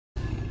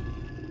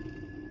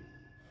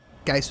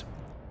Guys,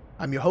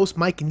 I'm your host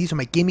Mike, and these are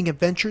my gaming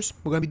adventures.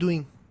 We're going to be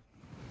doing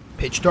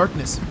Pitch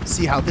Darkness.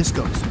 See how this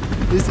goes.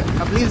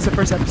 I believe this is the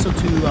first episode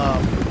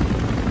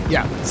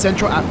to,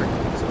 Central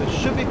Africa. So it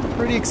should be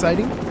pretty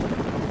exciting.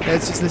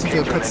 Let's just listen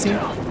to the cutscene.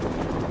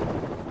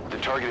 The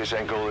target is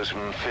Angola's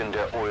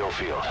Mfinda oil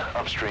field,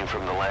 upstream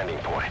from the landing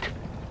point.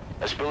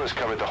 A spill has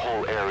covered the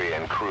whole area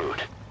and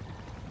crude.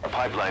 A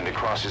pipeline that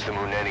crosses the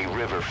Muneni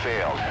River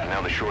failed, and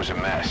now the shore's a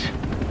mess.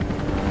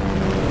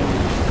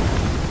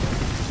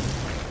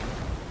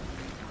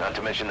 Not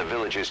to mention the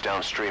villages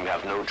downstream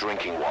have no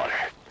drinking water.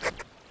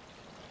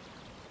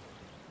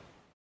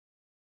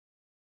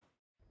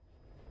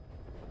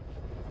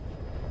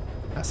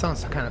 That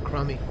sounds kind of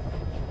crummy.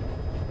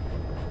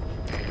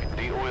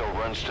 The oil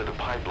runs to the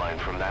pipeline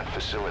from that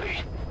facility.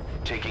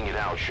 Taking it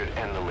out should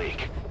end the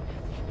leak.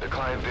 The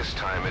client this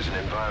time is an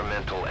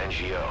environmental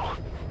NGO.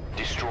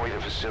 Destroy the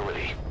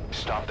facility.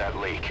 Stop that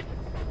leak.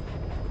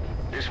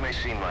 This may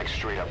seem like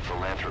straight-up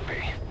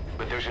philanthropy,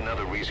 but there's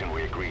another reason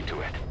we agreed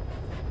to it.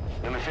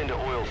 The Mfinda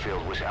oil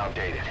field was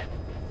outdated,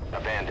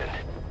 abandoned.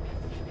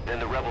 Then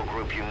the rebel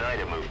group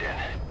UNITA moved in,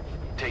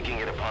 taking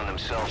it upon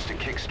themselves to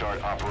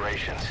kickstart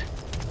operations.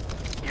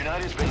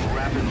 UNITA's been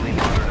rapidly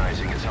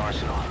modernizing its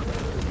arsenal.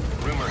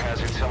 Rumor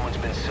has it someone's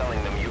been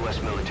selling them U.S.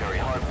 military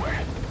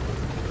hardware.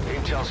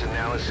 Intel's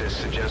analysis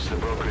suggests the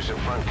broker's a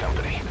front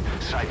company,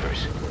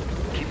 Cyphers.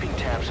 Keeping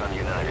tabs on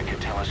UNITA could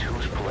tell us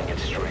who's pulling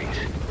its strings.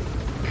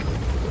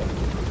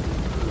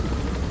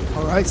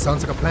 Alright,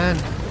 sounds like a plan.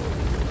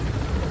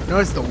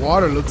 Notice the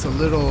water looks a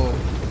little,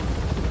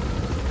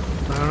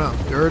 I don't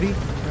know, dirty,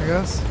 I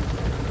guess.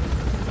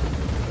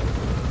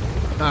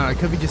 I don't know, it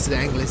could be just the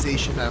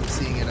Anglicization that I'm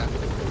seeing it at.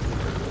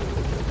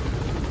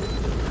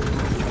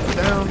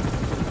 Down.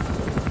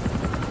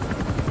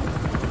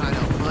 I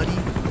know, muddy,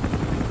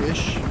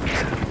 fish.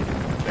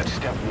 That's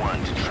step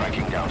one to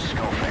tracking down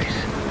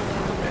Skullface.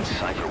 And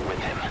Cypher with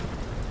him.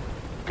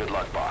 Good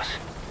luck, boss.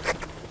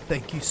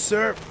 Thank you,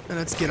 sir. And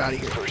let's get out of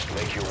here. First,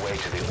 make your way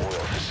to the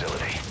oil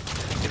facility.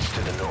 It's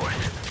to the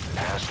north,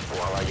 past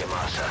Wala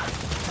Yamasa.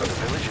 The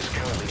village is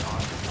currently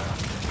on the map.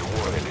 The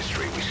war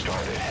industry we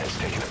started has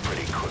taken a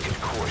pretty crooked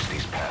course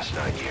these past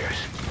 9 years.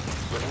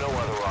 With no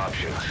other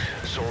options,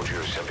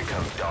 soldiers have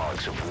become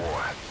dogs of war,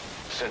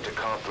 sent to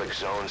conflict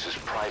zones as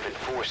private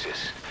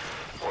forces,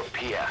 or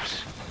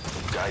PFs.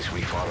 Guys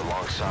we fought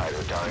alongside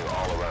are dying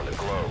all around the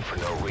globe for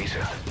no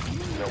reason,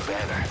 no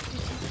banner.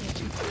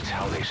 But it's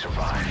how they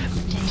survive.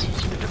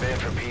 The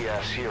demand for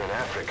PFs here in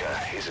Africa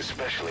is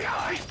especially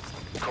high.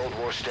 Cold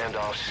War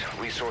standoffs,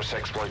 resource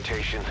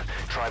exploitation,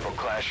 tribal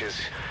clashes.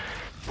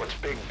 What's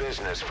big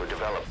business for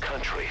developed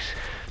countries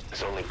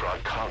has only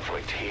brought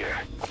conflict here.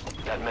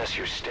 That mess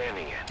you're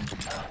standing in.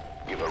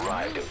 You've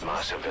arrived at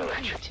Masa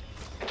Village.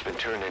 It's been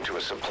turned into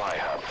a supply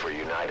hub for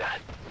UNITA,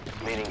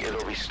 meaning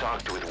it'll be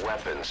stocked with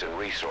weapons and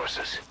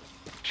resources.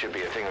 Should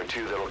be a thing or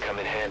two that'll come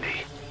in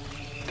handy.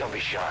 Don't be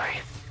shy.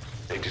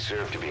 They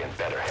deserve to be in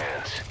better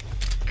hands.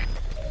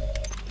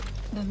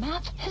 The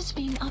map has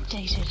been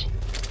updated.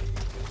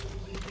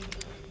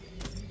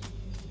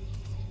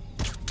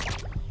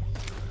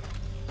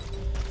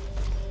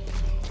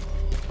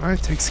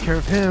 Alright, takes care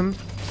of him.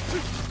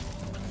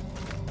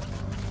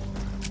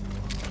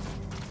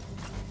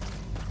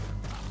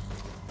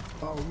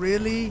 Oh,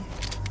 really?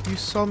 You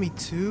saw me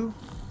too?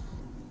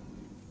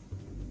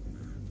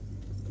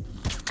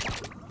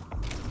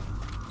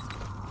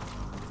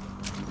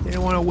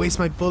 Didn't want to waste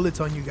my bullets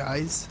on you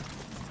guys.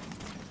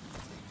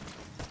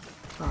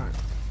 Alright.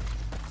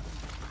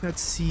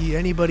 Let's see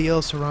anybody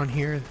else around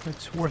here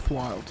that's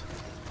worthwhile.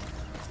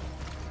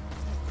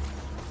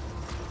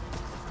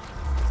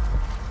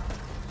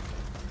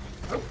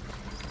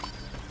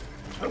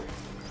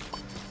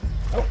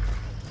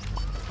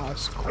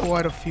 That's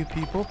quite a few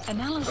people.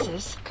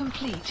 Analysis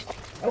complete.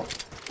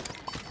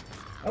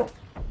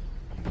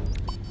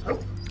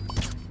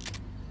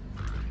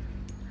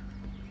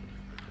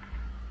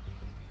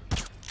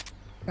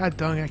 God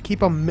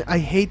dang, I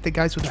hate the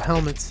guys with the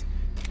helmets.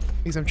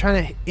 Because I'm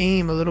trying to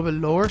aim a little bit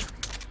lower.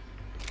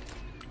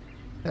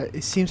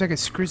 It seems like it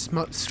screws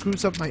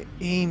up my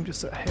aim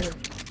just a hair.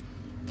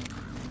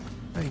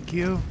 Thank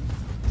you.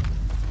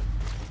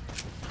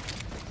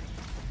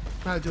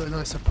 I'll do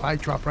another supply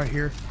drop right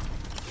here.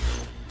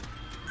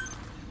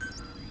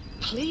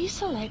 Please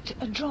select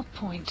a drop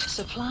point.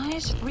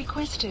 Supplies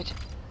requested.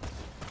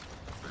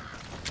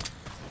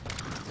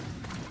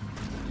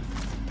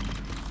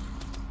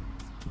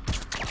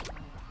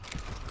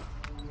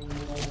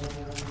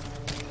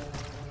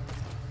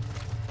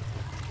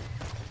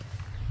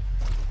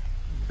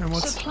 And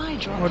Supply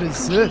drop what is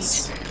complete.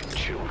 this?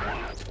 Children.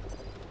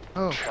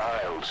 Oh.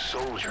 Child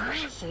soldiers.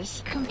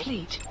 Analysis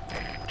complete.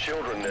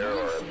 Children there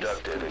are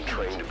abducted and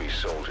trained to be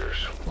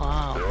soldiers.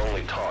 Wow. They're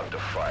only taught to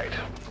fight.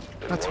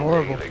 And That's one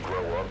horrible. day they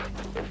grow up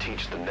and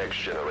teach the next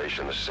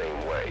generation the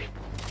same way.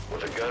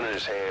 With a gun in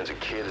his hands, a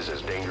kid is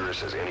as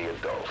dangerous as any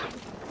adult.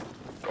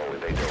 Only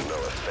they don't know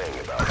a thing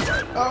about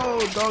fighting.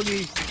 Oh,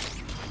 doggy.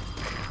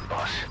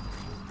 Boss,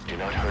 do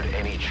not hurt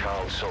any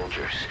child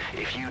soldiers.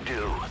 If you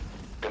do,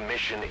 the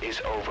mission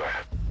is over.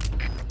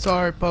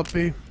 Sorry,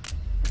 puppy.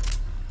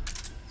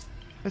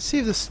 Let's see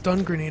if the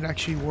stun grenade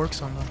actually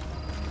works on them.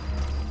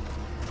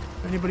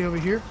 Anybody over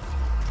here?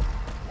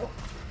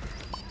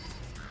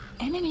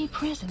 Enemy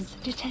presence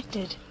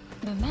detected.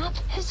 The map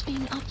has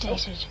been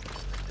updated.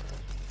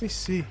 Let me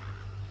see.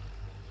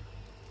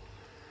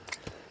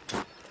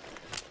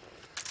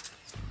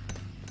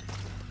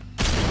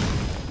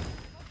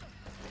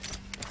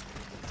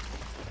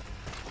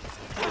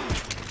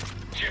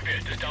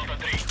 GPS is down to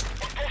 3.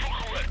 Ontploffing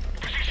gehoor.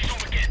 Posities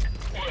onbekend.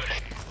 Oor.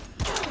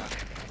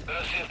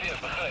 CSDF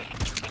begrijp.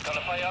 Het kan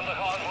een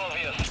vijandige aanval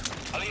wees.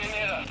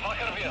 Alieneren.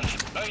 Wakker wees.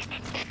 Uit.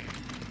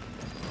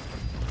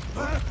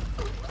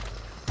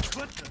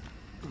 Wat de?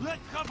 Let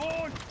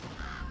gewoon!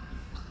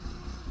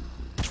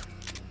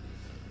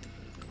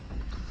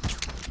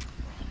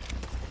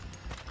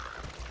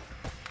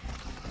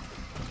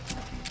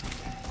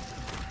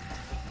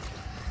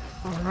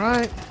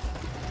 Alright.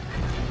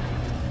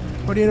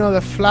 What do you know?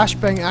 The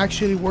flashbang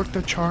actually worked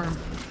a charm.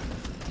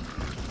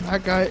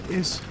 That guy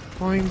is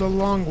going the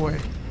long way.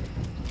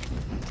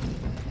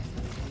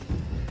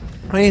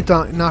 I need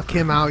to knock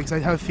him out because I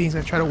have a feeling he's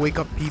going to try to wake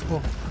up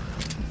people.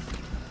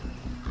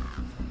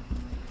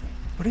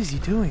 What is he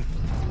doing?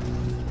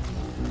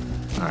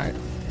 Alright.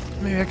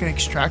 Maybe I can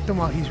extract him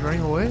while he's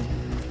running away?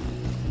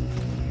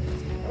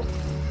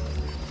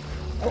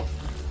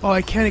 Oh,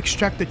 I can't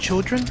extract the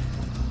children?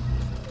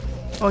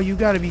 Oh, you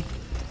gotta be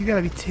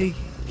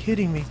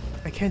kidding me.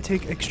 I can't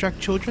extract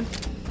children?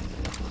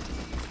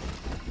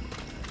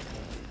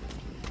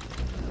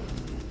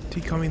 Is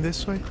he coming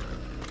this way?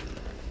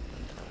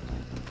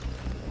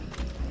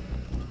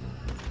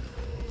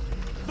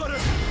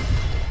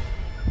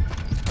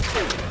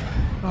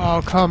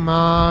 Oh, come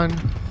on.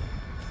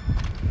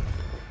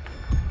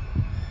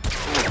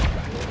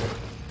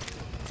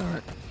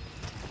 Alright.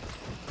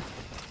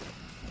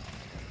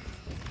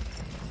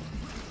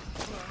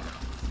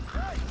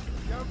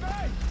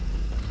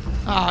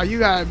 Ah, you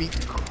gotta be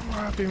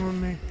crapping with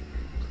me.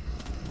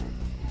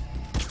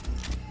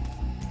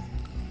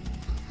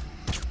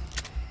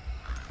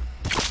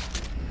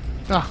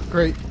 Ah,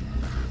 great.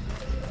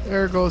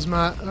 There goes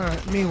Matt.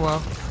 Alright,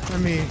 meanwhile,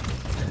 let me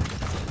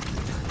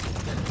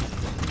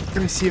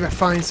see if I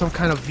find some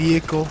kind of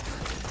vehicle.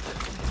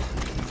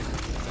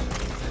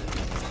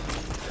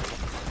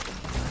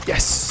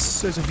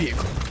 Yes, there's a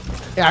vehicle.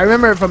 Yeah, I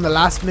remember from the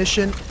last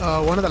mission,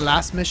 one of the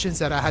last missions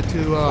that I had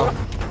to,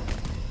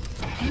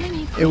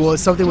 it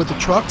was something with the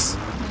trucks.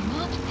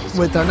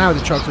 With, not with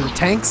the trucks, with the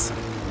tanks.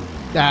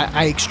 That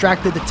I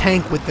extracted the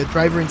tank with the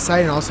driver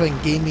inside, and also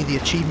it gave me the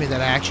achievement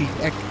that I actually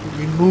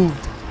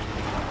removed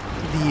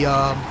the,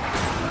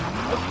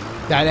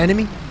 that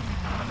enemy.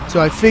 So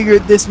I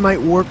figured this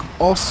might work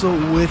also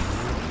with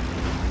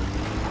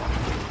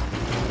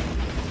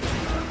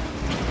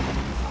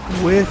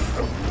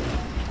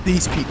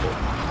these people.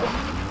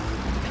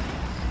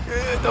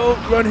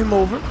 Don't run him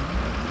over.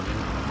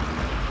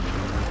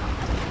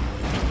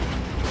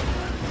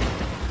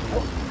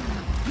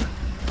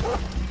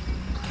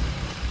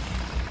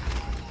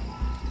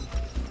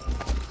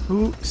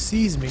 Who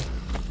sees me?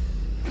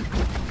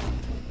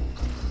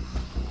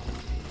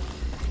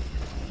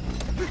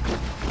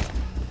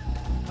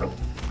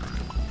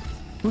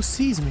 Who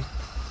sees me?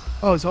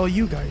 Oh, it's all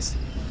you guys.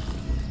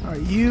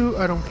 Alright, you,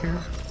 I don't care.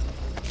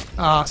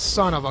 Ah,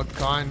 son of a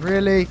gun.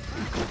 Really?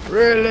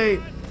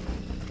 Really?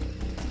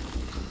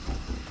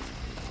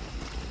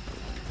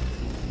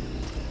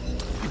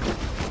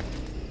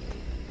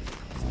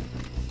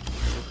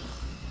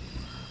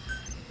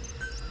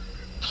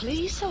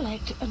 Please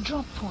select a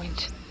drop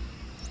point.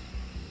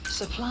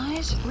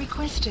 Supplies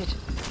requested.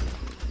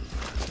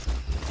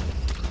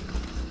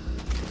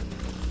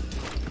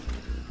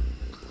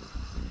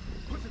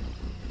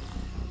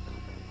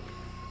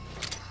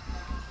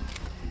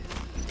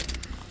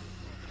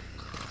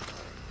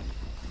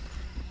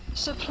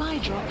 Supply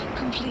drop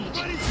complete.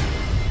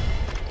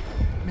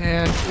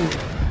 Man.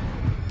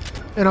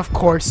 And of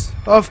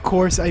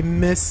course, I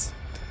miss.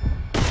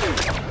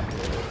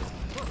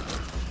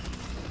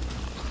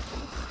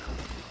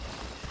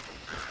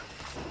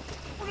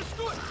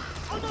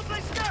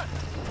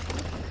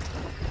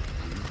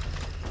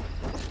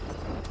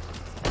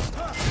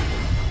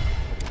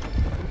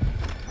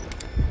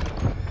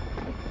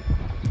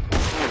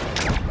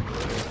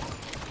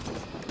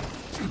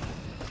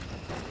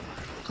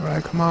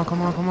 Alright, come on,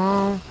 come on, come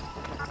on.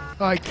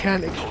 Oh, I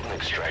can't. Golden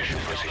extraction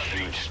puts a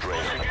huge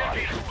strain on the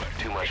body.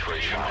 Too much for a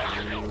child.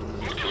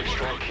 To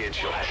extract kids,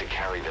 you'll have to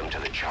carry them to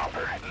the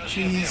chopper.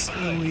 Jeez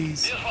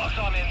Louise.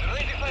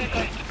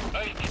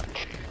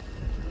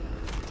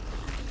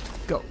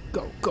 Go,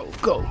 go, go,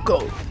 go, go.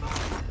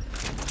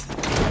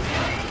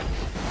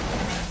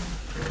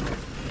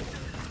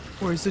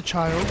 Where's the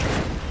child?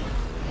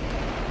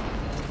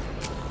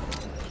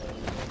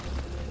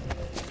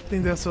 I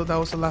think that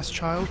was the last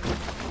child.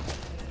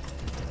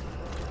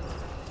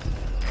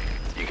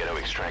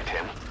 Extract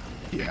him.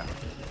 Yeah.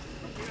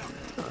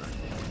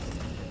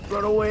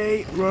 Run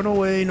away, run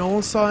away. No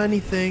one saw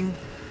anything.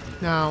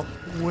 Now,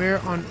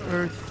 where on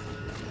earth?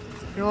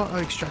 You know what?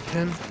 I'll extract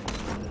him.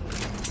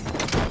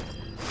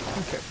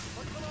 Okay.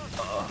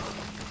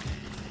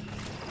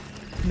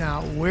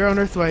 Now, where on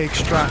earth do I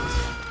extract?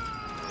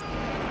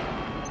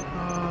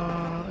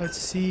 Let's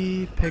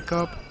see. Pick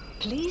up.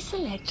 Please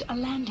select a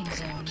landing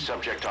zone.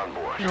 Subject on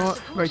board. You know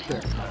what? Right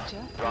there.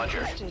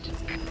 Roger.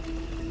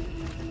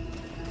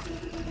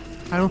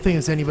 I don't think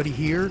there's anybody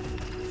here.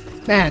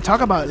 Man, talk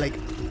about like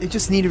it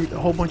just needed a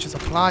whole bunch of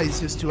supplies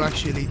just to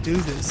actually do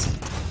this.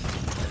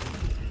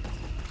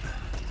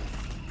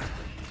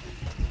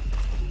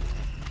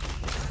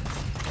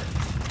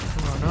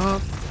 Run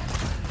up.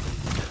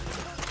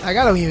 I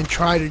gotta even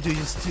try to do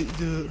just to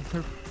do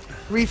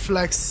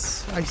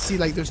reflex. I see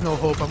like there's no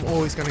hope. I'm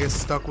always gonna get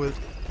stuck with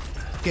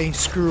getting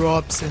screw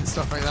ups and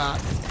stuff like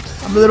that.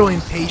 I'm a little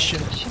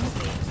impatient.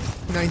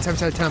 9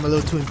 times out of 10, I'm a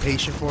little too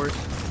impatient for it.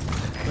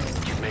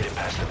 You've made it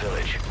past the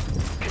village.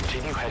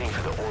 Continue heading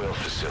for the oil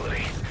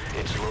facility.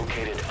 It's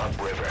located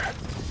upriver.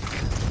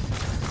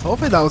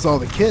 Hopefully that was all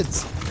the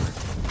kids.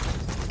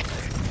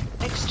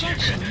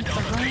 Extraction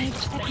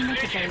arrived at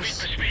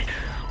Metabase.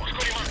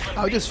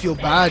 I would just feel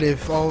bad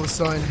if all of a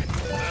sudden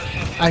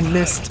I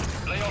missed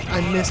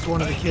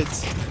one of the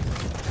kids.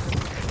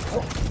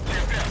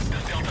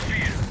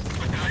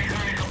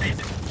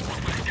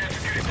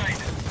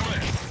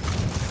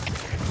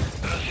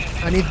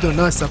 I need to do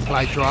another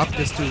supply drop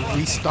just to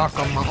restock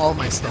on all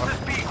my stuff.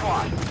 The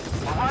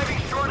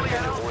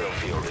oil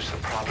field is the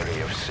property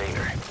of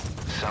Saner,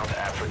 South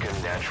African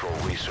Natural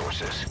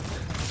Resources.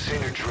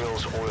 Saner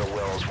drills oil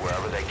wells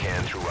wherever they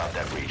can throughout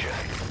that region.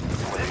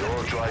 When the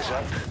oil dries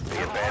up,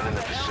 they abandon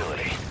the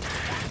facility.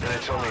 Then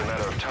it's only a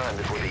matter of time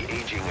before the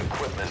aging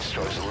equipment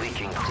starts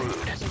leaking crude.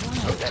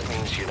 That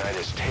means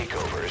United's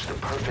takeover is the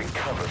perfect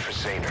cover for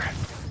Saner.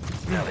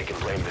 Now they can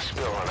blame the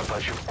spill on a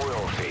bunch of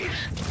oil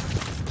thieves.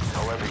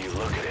 However you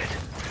look at it,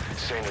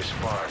 Saner's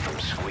far from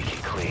squeaky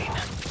clean.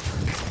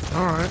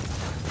 Alright.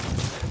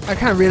 I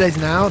kind of realize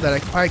now that I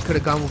probably could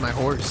have gone with my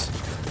horse.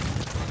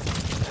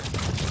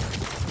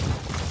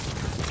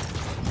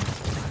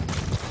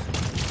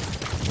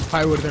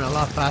 Probably would have been a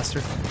lot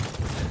faster.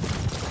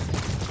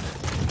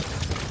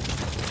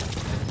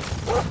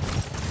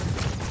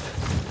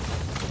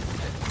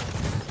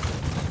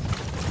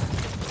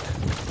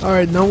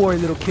 Alright, no worry,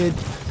 little kid.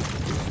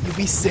 You'll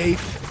be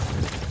safe.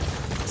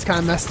 It's kind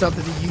of messed up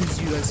that they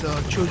use you as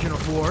children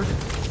of war.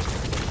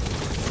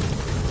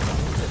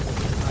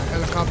 Alright,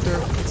 helicopter,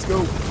 let's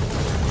go.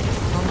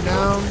 Calm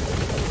down.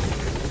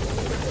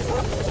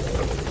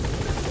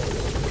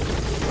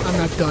 I'm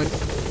not done.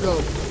 Go.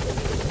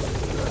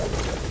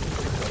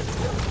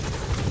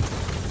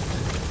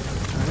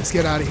 Alright, let's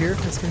get out of here.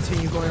 Let's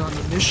continue going on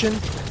the mission.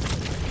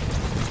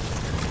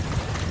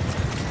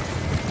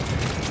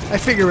 I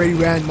figure already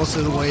ran most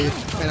of the way,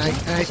 and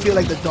I feel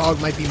like the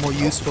dog might be more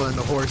useful than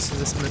the horse in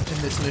this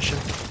mission.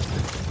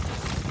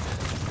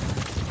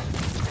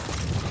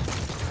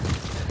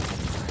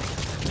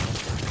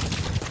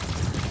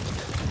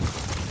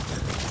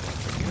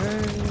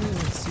 Okay,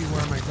 let's see,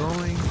 where am I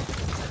going?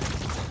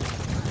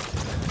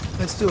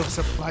 Let's do a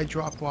supply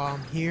drop while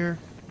I'm here.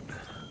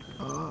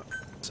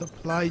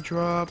 Supply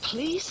drop.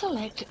 Please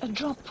select a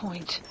drop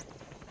point.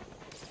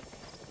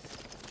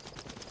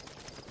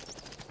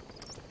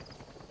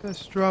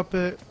 Let's drop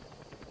it.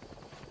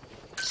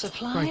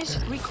 Supplies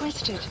Right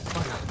requested.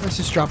 Let's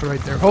just drop it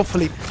right there.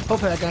 Hopefully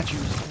I can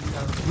actually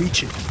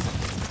reach it.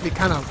 It'd be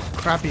kind of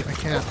crappy if I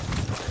can't.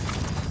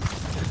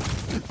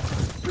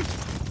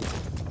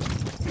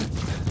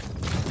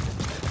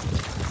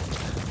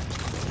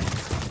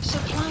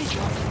 Supply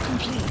drop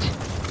complete.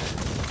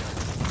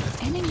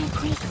 Enemy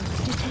presence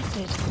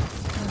detected.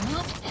 The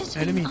map has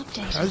Enemy been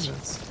updated.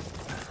 presence.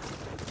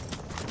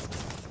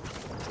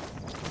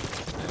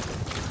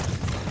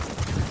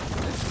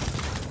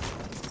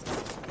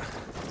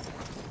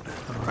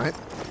 Alright,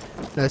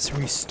 let's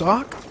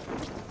restock.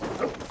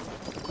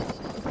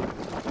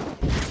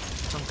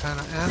 Some kind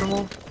of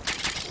animal.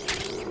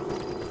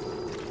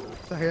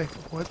 What the heck?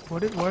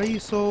 Why are you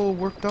so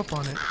worked up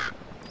on it?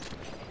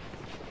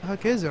 The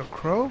heck is it, a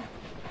crow?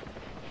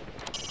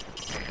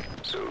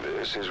 So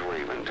this is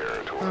Raven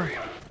territory.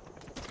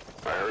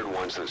 I heard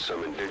once that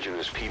some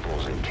indigenous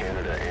peoples in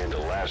Canada and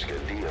Alaska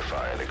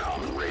deify the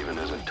common raven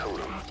as a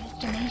totem.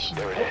 Destination.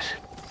 There it is,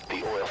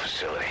 the oil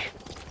facility.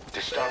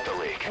 To stop the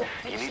leak,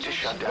 you need to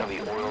shut down the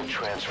oil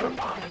transfer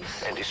pump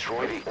and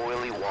destroy the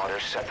oily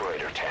water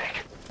separator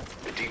tank.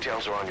 The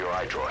details are on your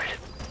iDroid.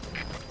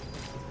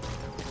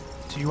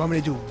 Do you want me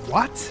to do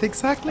what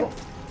exactly?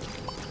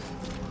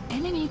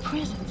 Enemy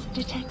presence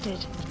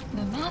detected.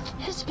 The map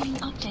has been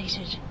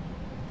updated.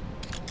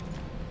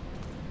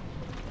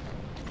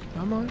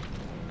 Come on.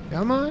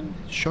 Come on.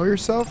 Show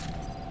yourself.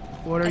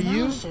 What are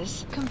you?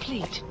 Analysis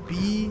complete.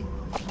 B.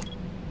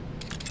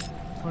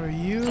 What are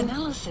you?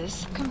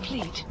 Analysis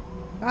complete.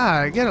 Ah,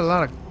 I get a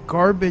lot of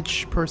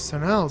garbage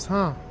personnels,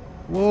 huh?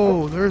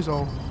 Whoa, there's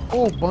a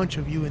whole bunch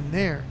of you in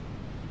there.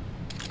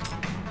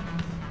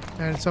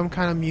 And some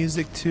kind of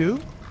music too.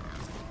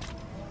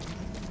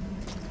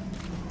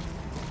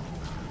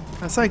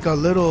 That's like a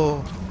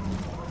little,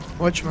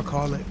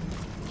 whatchamacallit.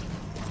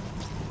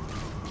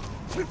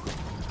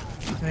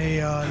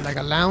 a like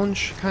a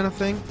lounge kind of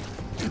thing.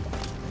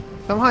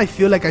 Somehow I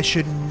feel like I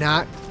should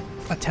not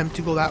attempt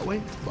to go that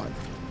way, but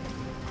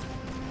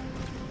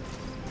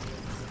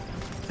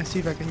let's see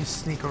if I can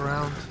just sneak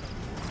around.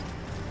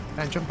 Can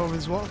I jump over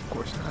this wall? Of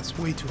course not. That's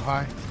way too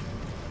high.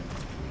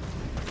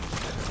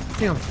 I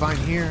think I'm fine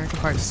here. I can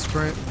probably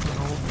sprint, you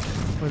know,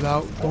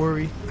 without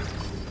worry.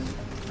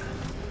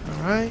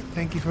 Alright,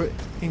 thank you for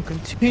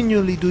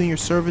continually doing your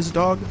service,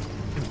 dog,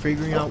 and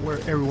figuring out where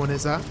everyone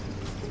is at.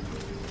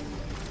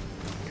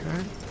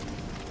 Okay.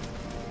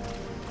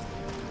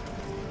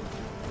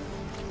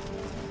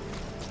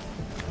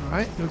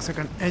 Alright, looks like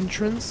an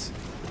entrance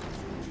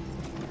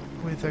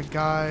with a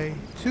guy,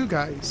 two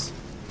guys.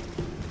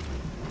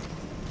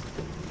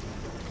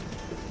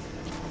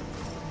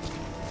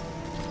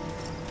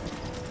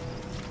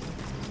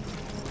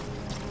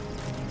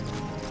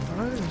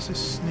 Alright, let's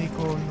just sneak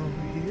on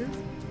over here.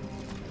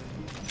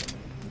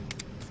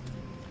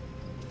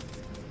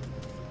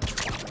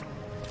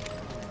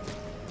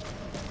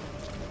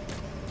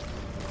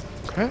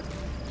 Okay.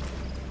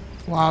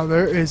 Wow,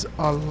 there is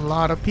a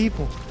lot of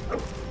people.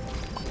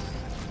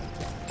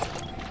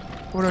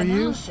 What are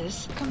you?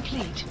 Analysis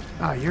complete.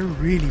 Ah, you're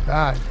really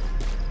bad.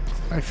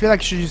 I feel like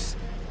I should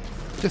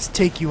just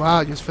take you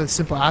out just for the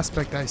simple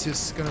aspect that it's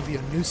just gonna be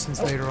a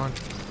nuisance later on.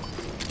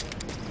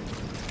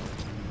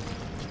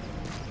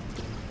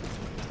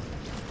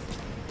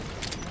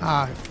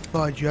 Ah,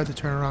 fudge, you had to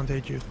turn around,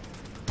 did you?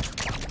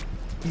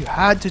 You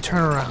had to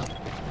turn around.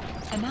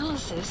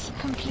 Analysis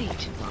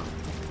complete.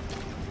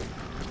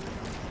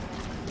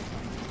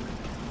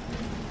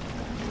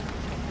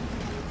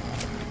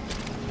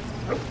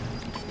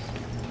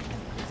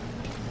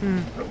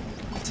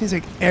 Seems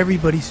like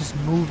everybody's just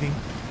moving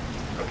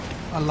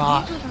a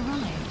lot. You have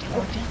arrived at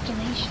your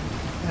destination.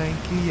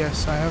 Thank you,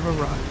 yes, I have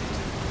arrived.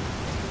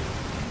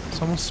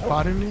 Someone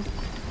spotted me?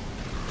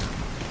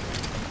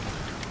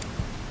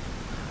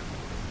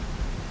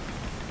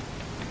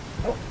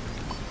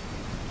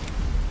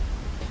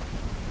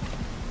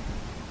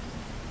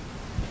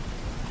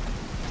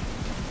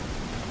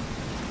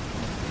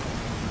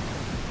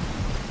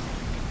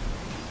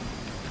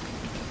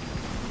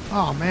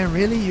 Oh man,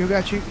 really? You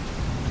got you?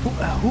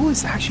 Who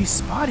is actually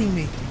spotting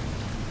me?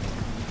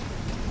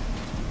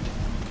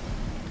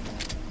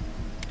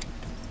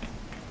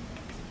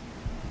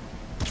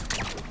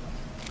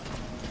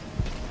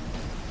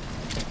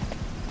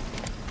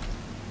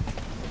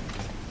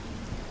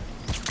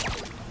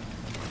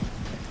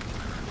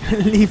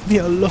 Leave me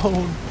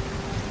alone.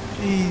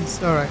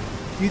 Jeez. All right.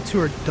 You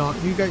two are done.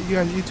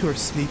 You two are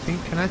sleeping.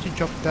 Can I actually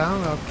jump down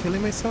without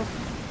killing myself?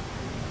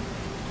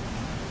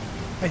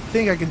 I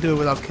think I can do it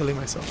without killing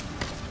myself.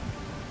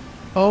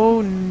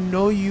 Oh,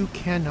 no, you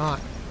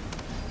cannot.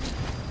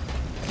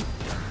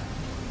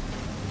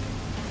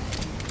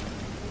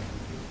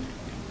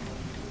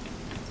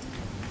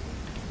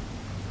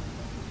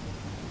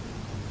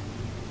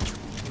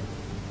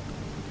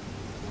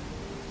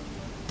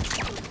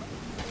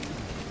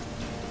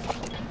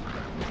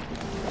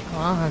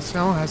 Wow,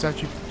 someone has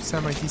actually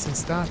semi-decent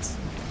stats.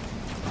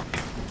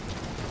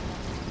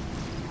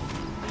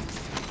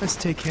 Let's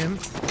take him.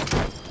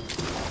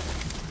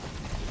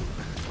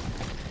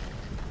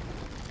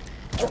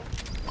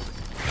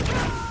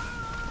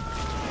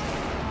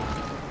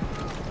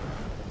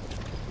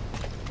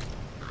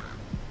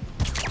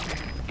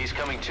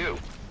 Too.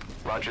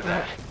 Roger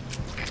that.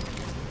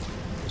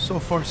 So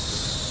far,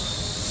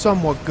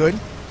 somewhat good.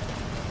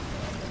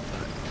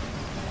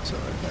 So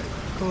if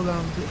I go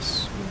down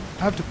this,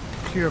 I have to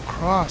clear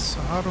across.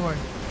 So how do I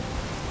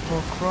go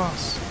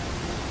across?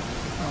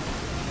 Oh.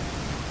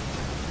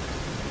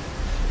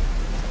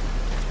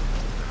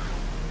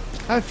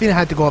 I have a feeling I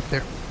had to go up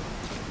there.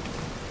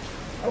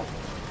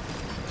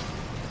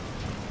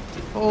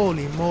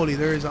 Holy moly,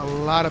 there is a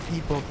lot of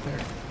people up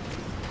there.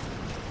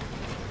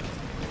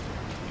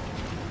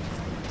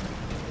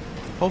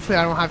 Hopefully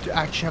I don't have to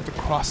actually have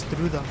to cross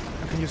through them.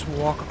 I can just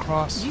walk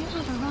across. You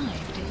have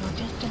arrived at your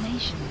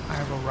destination. I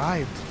have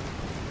arrived.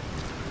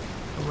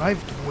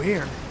 Arrived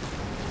where?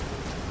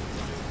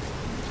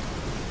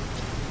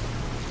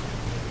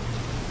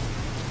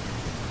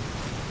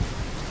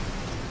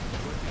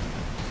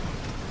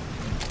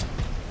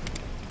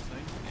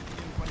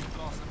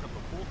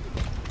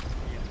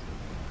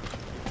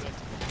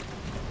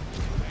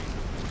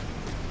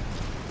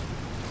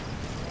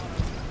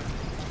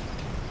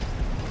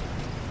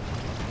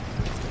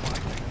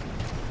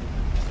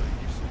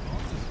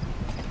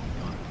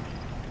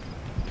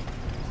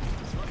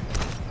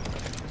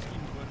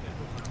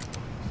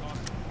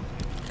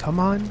 Come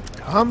on,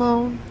 come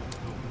on.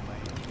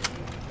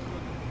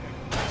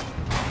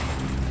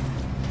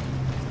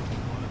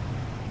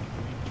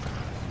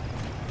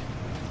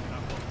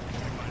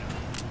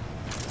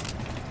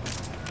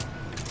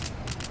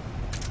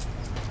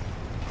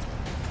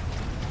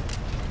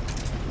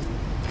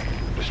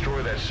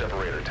 Destroy that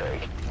separator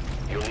tank.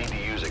 You'll need to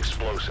use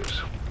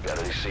explosives. Got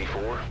any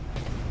C4?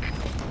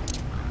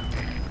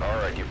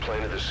 Alright, you've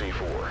planted the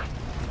C4.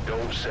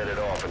 Don't set it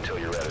off until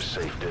you're at a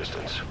safe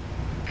distance.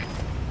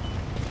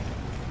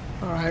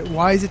 Alright,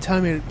 why is it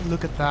telling me to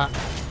look at that?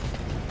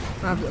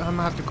 I'm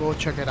gonna have to go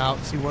check it out,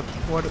 see what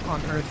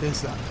on earth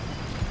is that.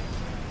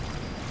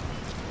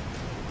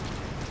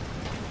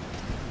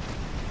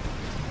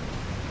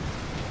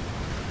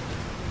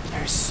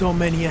 There's so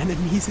many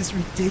enemies, it's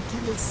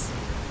ridiculous.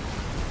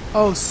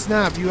 Oh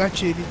snap, you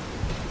actually...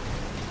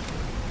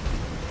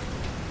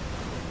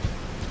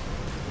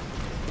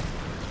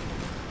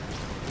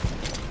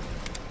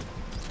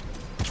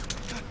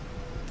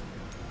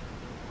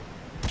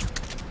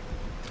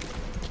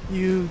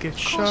 You get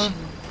shot.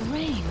 Caution,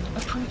 rain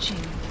approaching.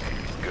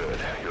 Good.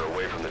 You're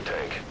away from the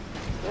tank.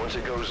 Once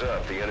it goes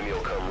up, the enemy will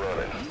come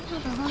running. You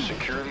have arrived.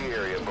 Secure the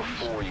area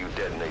before you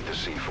detonate the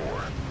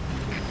C4.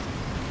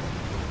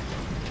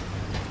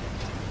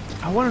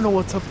 I want to know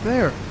what's up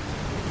there.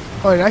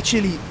 Oh, it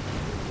actually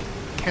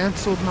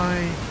canceled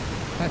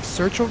that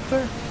search up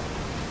there?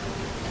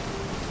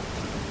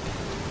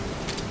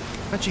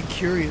 I'm actually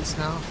curious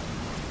now.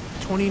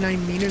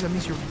 29 meters, that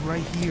means you're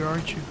right here,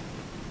 aren't you?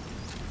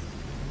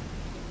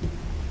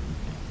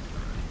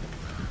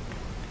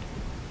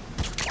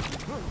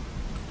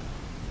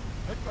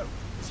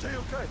 Stay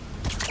okay.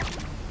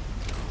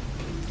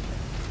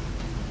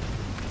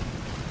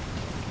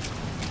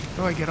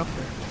 How do I get up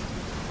there?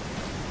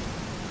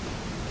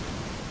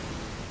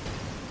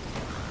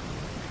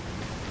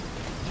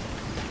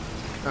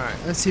 Alright,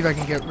 let's see if I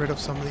can get rid of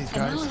some of these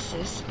guys.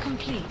 Analysis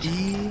complete.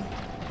 D.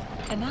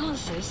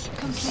 Analysis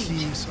complete.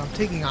 C. So I'm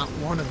taking out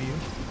one of you.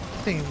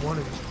 I'm taking one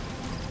of you.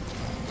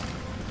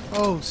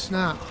 Oh,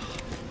 snap.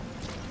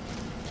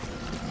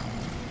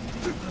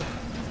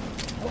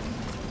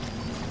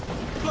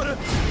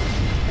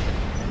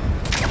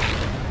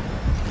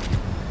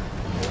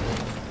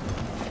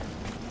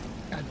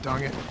 God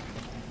dang it.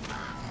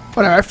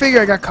 Whatever, I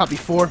figure I got caught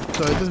before,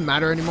 so it doesn't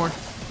matter anymore.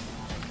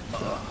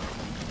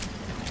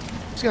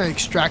 Just gonna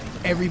extract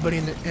everybody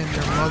and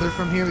their mother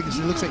from here because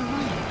it looks like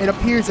it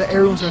appears that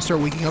everyone's gonna start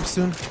waking up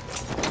soon.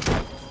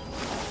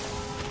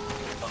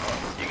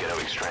 You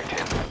gotta extract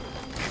him.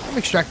 I'm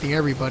extracting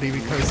everybody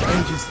because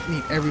I just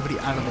need everybody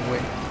out of the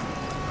way.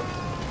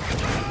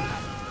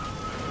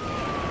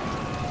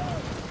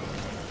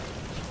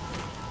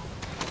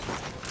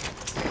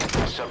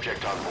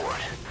 Subject on board.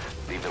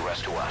 Leave the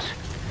rest to us.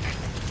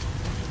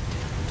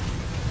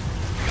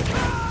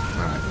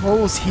 Alright, what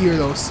was here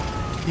though?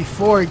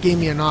 Before it gave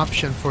me an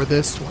option for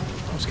this one.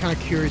 I was kind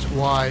of curious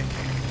why.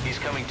 He's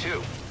coming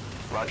too.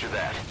 Roger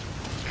that.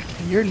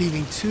 And you're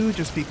leaving too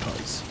just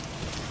because.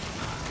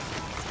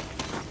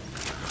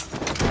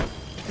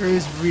 There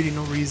is really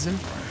no reason.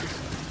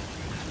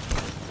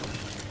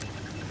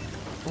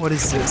 What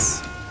is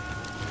this?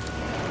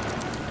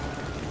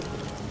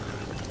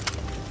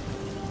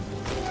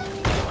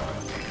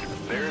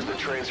 There's the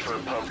transfer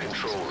pump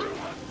control room.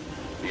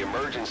 The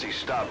emergency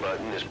stop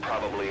button is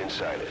probably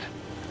inside it.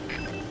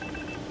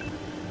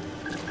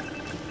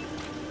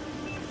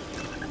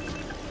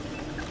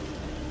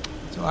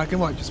 So I can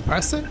what? Just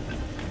press it?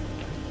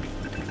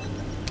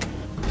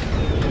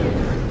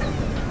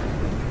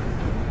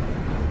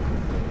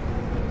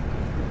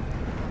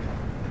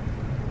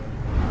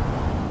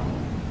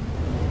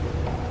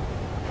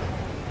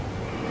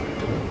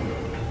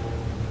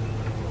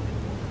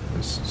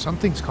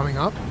 Something's coming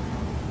up.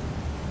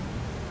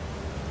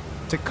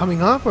 Is it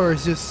coming up or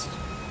is just...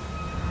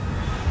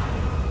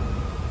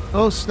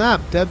 Oh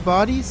snap, dead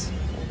bodies?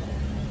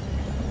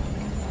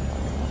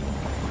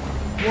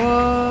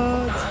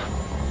 What?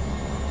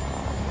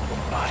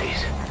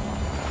 Bodies?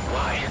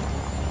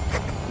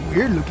 Why?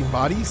 Weird looking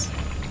bodies.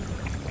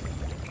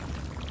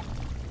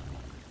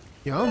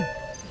 Yum.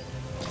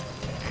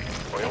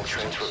 Oil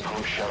transfer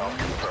pump shutoff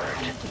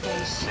confirmed.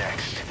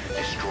 Next,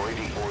 destroy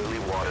the oily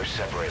water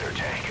separator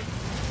tank.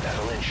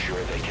 That'll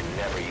ensure they can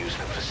never use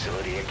the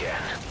facility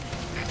again.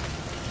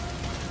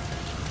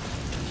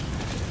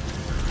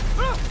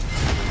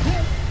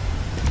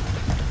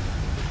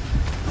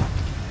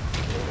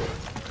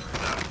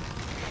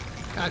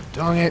 God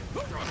dang it.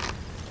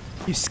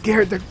 You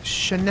scared the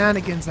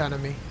shenanigans out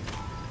of me.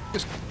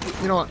 Just,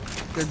 you know what?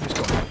 They're just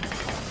going.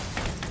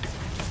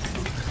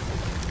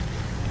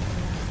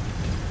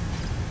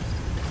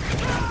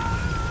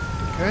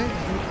 Okay,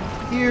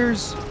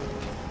 here's...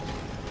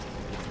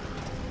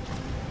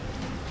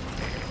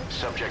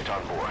 Subject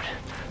on board.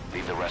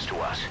 Leave the rest to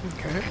us.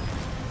 Okay.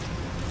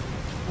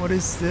 What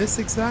is this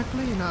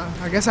exactly? No,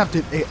 I guess I have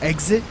to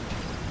exit.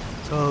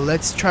 So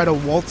let's try to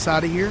waltz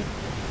out of here.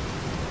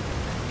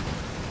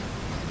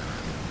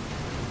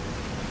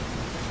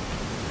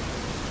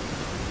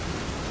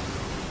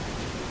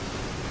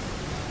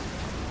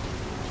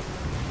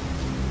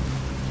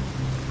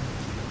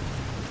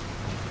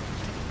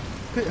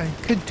 I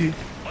could do.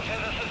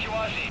 Оценка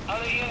ситуации.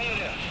 Alle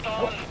Units,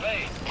 stand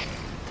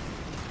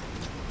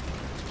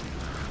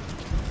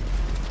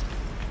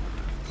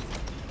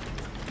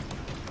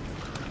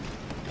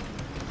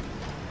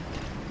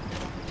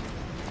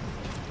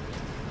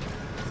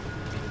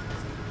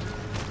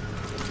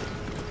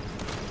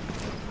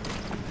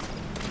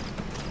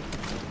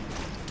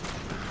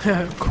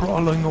by.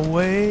 Crawling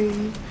away.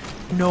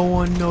 No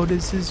one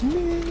notices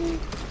me.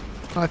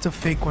 Oh, it's a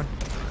fake one.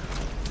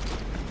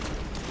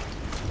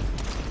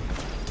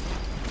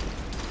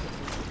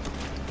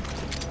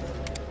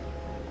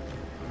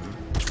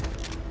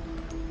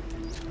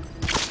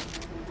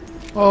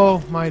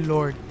 Oh my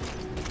lord.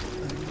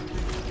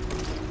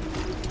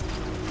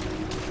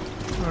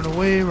 Run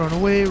away, run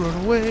away,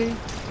 run away.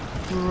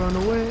 Run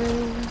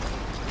away.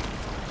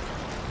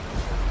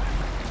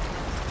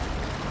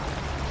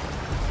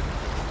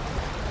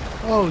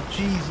 Oh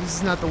jeez, this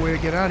is not the way to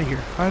get out of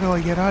here. How do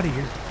I get out of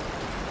here?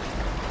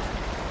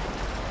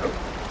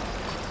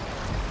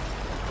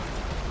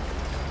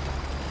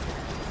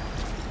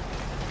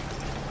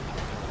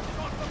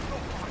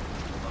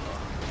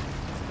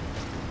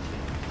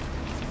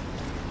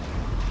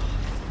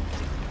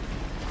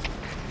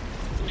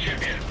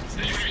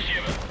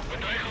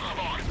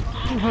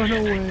 Run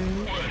away.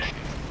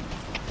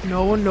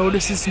 No one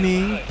notices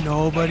me.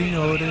 Nobody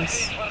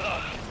notices.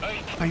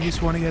 I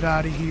just want to get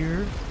out of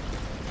here.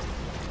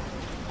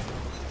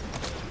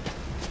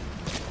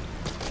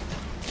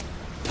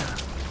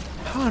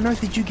 How on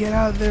earth did you get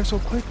out of there so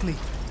quickly?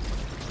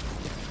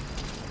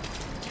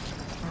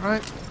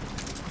 Alright.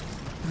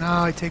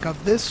 Now I take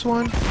out this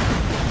one.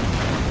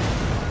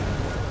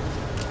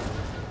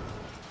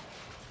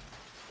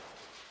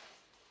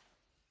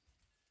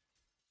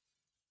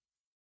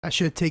 I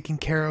should have taken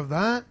care of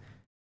that.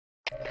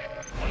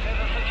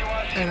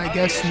 And I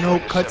guess no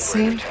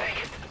cutscene.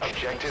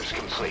 Objectives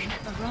complete.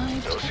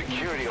 Arrived. So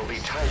security will be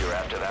tighter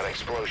after that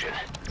explosion.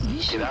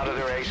 Get out of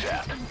there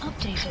ASAP.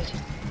 Updated.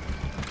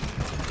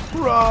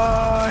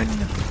 Run!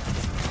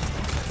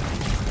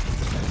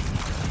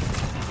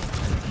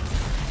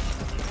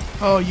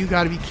 Oh, you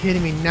gotta be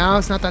kidding me. Now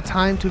it's not that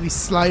time to be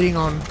sliding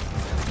on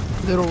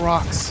little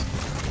rocks.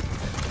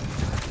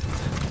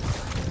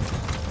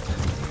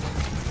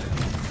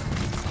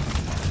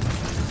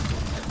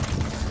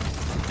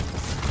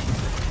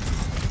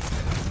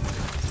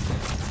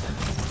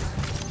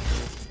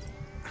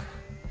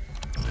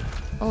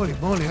 Holy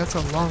moly, that's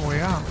a long way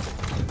out.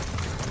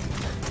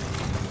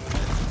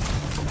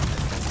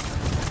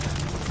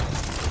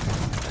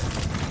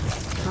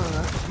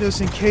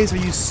 Just in case I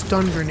use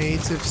stun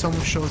grenades if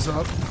someone shows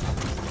up.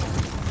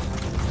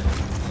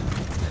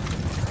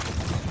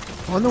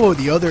 I wonder what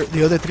the other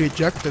 3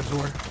 objectives were.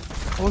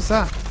 What was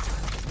that?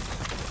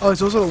 Oh,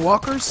 those are the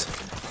walkers?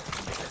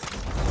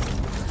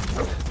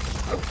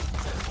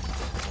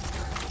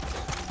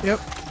 Yep.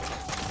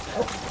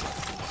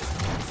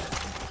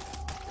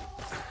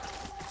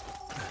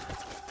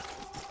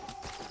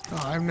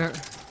 Oh,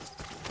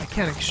 I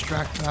can't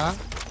extract that.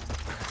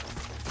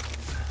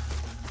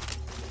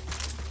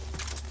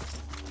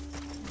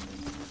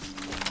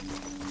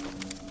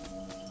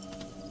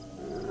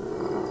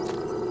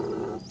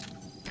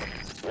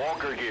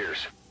 Walker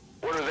gears.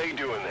 What are they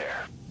doing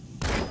there?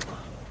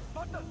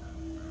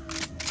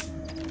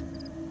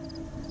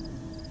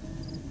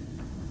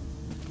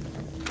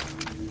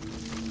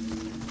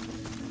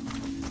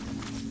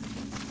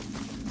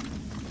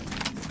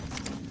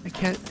 I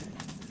can't.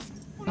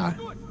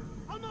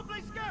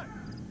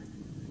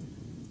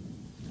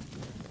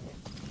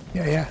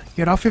 Yeah.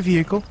 Get off your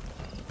vehicle.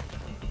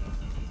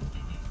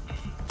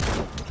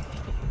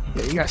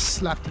 Yeah, you got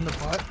slapped in the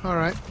butt.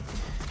 Alright.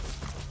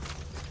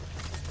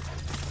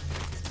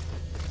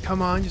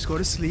 Come on, just go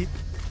to sleep.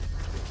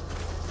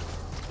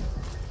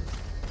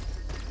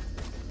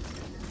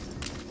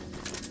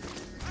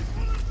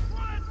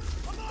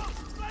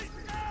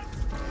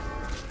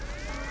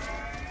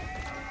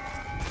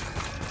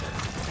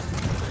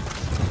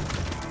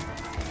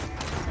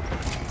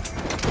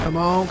 Come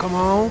on, come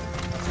on.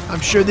 I'm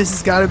sure this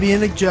has got to be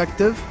an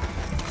objective.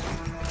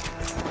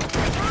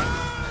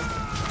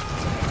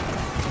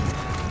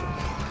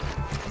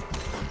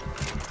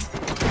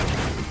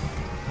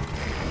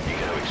 You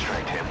gotta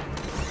extract him.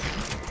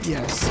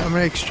 Yes, I'm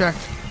gonna extract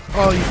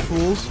all you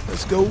fools.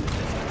 Let's go.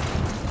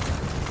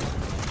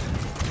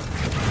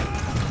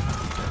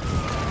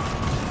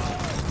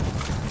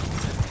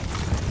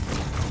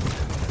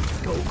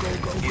 Go.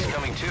 He's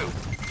coming too.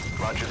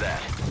 Roger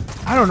that.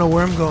 I don't know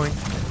where I'm going.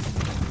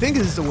 I think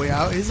this is the way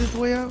out. Is it the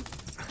way out?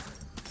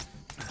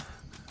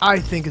 I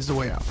think it's the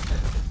way out.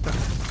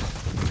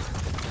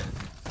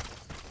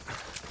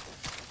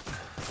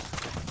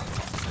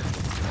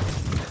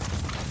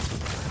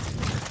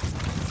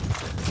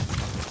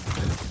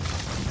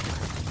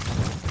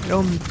 I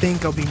don't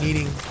think I'll be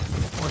needing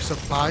more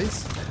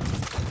supplies.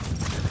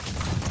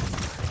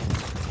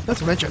 Not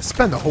to mention I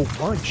spend a whole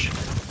bunch.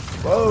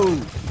 Whoa!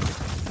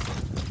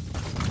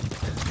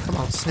 Come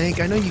on, Snake.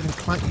 I know you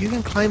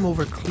can climb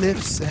over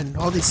cliffs and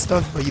all this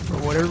stuff, but for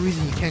whatever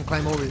reason you can't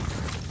climb over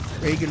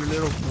regular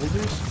little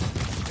boulders.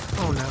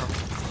 Oh no.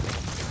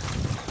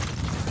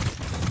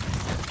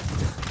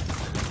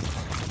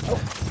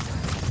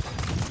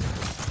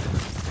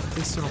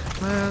 Medicinal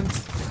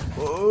plants.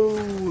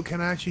 Whoa!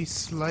 Can I actually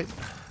slide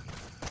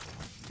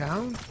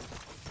down?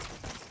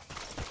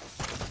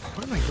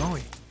 Where am I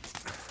going?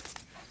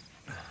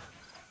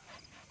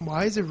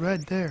 Why is it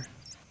red there?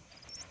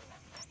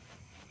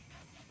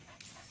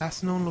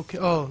 Last known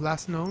location. Oh,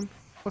 last known?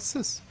 What's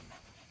this?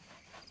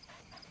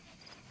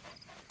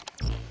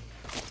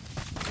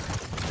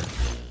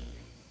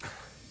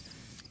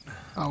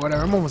 Oh,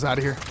 whatever. I'm almost out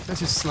of here. Let's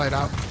just slide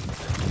out.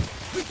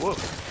 Whoa.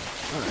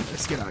 Alright,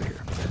 let's get out of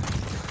here.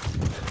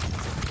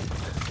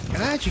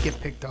 Can I actually get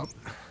picked up?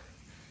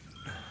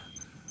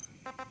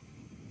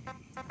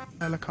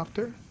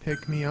 Helicopter,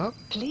 pick me up.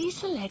 Please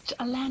select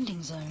a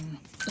landing zone.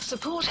 A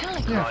support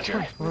helicopter.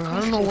 Yeah, of course. Well, I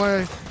don't know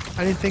why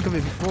I didn't think of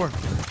it before.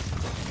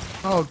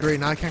 Oh, great.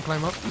 Now I can't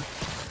climb up.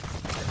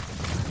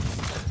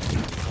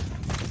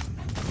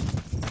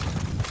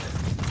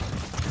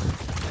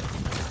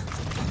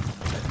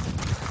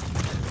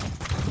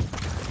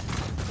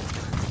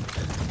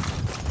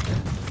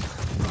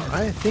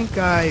 I think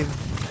I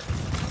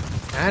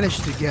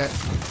managed to get.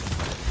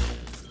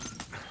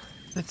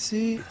 Let's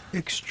see,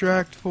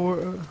 extract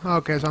 4.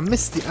 Okay, so I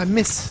missed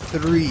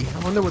 3. I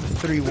wonder what the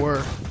 3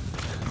 were.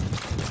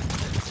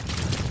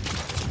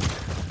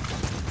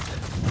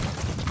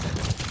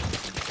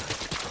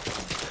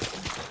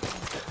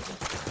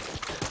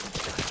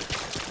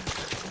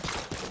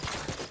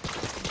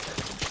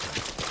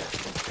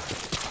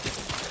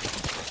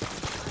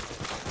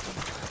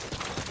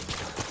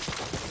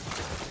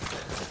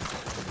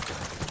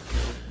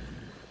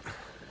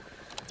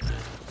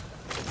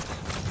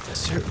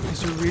 Is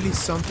there really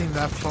something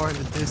that far in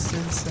the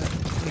distance that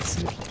makes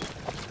it? Let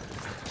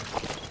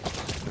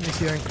me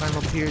see if I can climb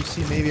up here,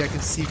 see maybe I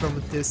can see from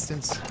a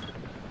distance.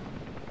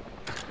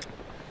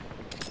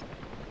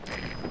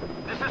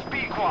 This is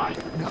B-Quad.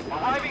 No.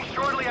 Arriving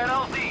shortly at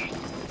LZ.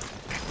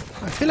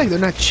 I feel like they're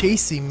not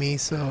chasing me,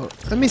 so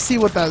let me see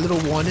what that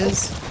little one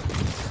is.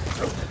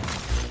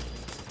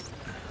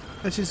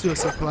 Let's just do a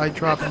supply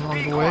drop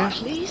along the way.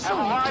 Please Have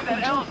select arrived a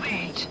at drop LZ.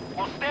 point.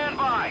 We'll stand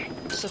by.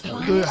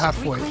 Supplies Do it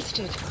halfway.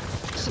 requested.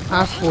 Support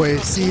Halfway,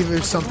 helicopter see if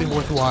there's something on the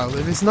way. worthwhile.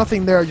 If there's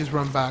nothing there, I just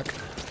run back.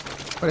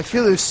 But I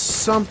feel there's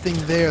something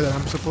there that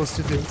I'm supposed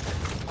to do.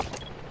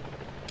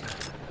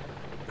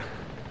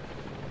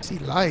 See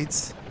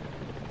lights.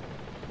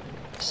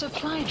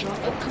 Supply drop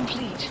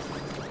complete.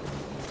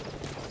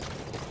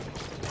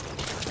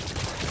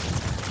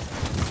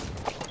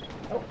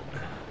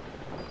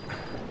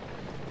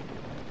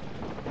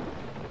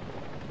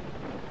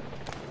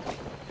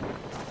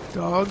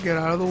 Dog, get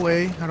out of the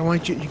way. I don't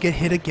want you to get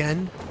hit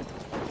again.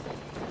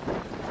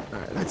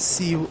 Alright, let's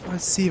see if I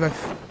see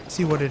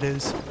what it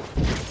is.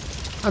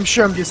 I'm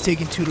sure I'm just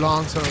taking too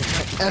long, so my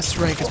S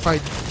rank is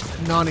probably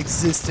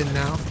non-existent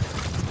now.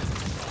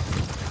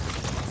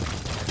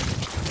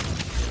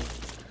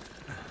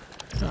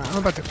 Alright, I'm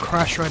about to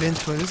crash right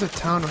into it. There's a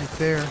town right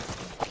there.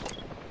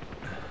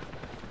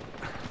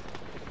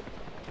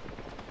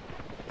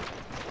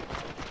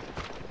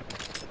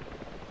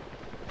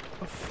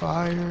 A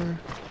fire.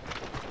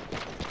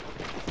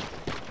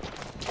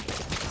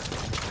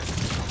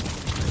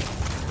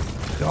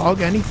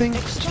 Dog, anything?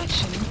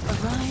 Extraction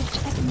arrived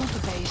at Mother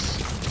Base.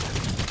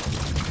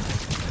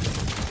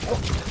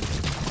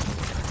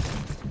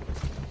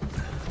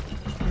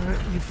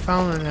 Alright, you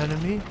found an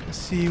enemy. Let's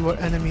see what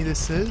enemy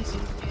this is.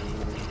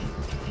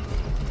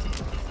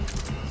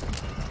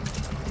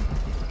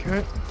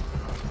 Okay.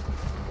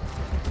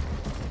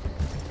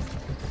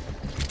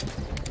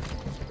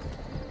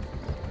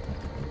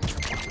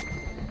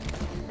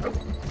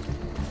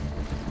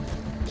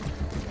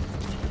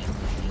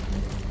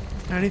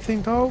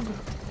 Anything, dog?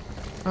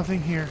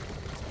 Nothing here.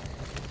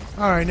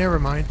 Alright, never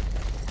mind.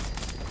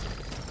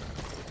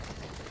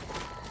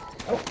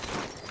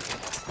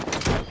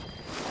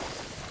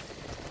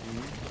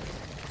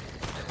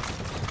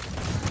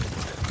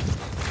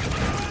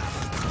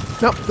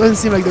 Nope, doesn't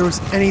seem like there was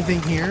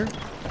anything here.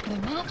 The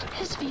map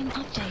has been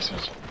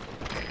updated.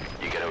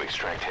 You gonna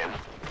extract him?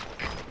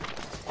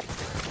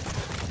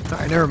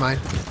 Alright, never mind.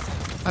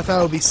 I thought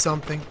it would be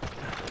something.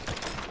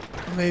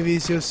 Maybe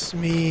it's just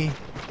me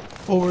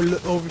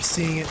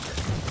overseeing it.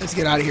 Let's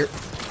get out of here.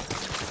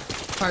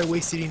 Probably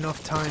wasted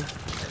enough time.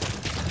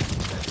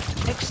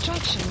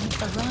 Extraction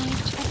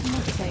arrived at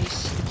Mother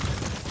Base.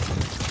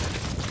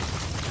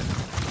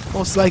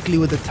 Most likely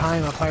with the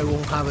time I probably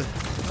won't have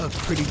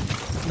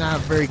not a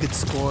very good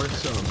score,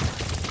 so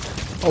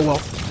oh well.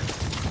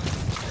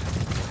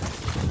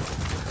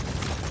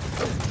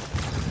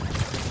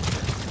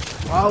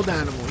 Wild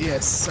animal,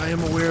 yes, I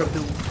am aware of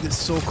this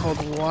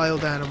so-called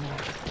wild animal.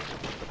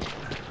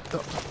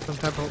 Some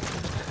type of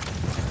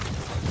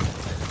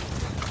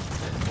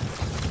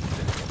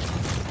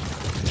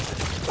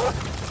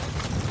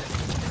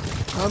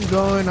I'm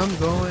going.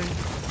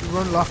 You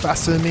run a lot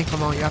faster than me.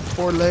 Come on, you have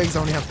 4 legs,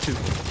 I only have 2.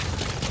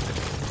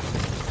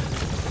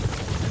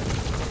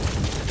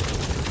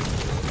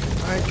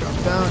 Alright, drop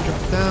down.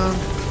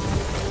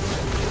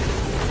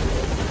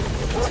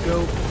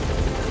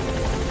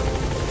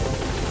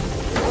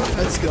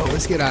 Let's go.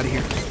 Let's get out of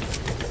here.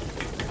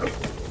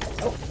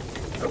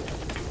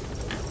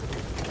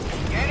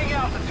 Gaining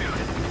altitude.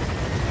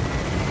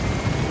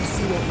 Let's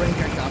see what rank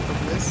I got from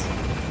this.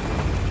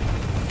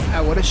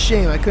 Ah, what a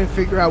shame. I couldn't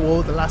figure out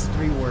what the last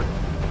 3 were.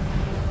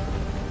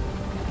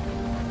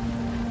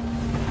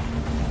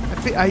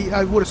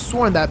 I would have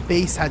sworn that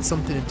base had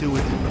something to do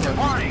with it. But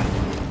Warning.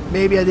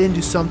 maybe I didn't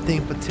do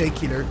something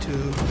particular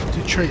to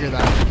trigger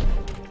that.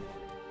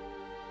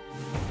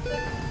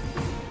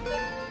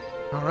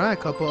 Alright,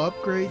 a couple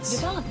upgrades.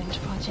 Development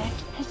project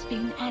has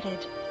been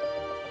added.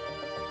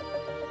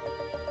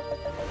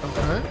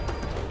 Okay.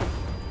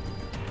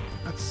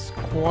 That's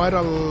quite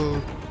a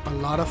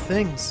lot of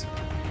things.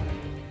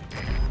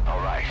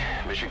 Alright,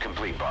 mission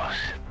complete, boss.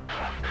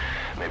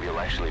 Maybe you'll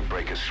actually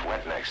break a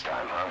sweat next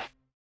time, huh?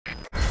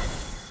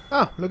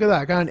 Oh, look at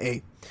that, I got an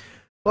A.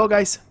 Well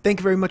guys, thank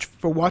you very much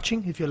for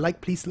watching. If you like,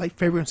 please like,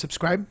 favorite, and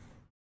subscribe.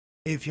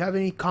 If you have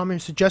any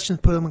comments or suggestions,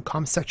 put them in the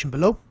comment section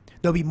below.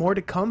 There'll be more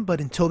to come, but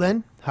until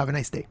then, have a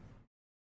nice day.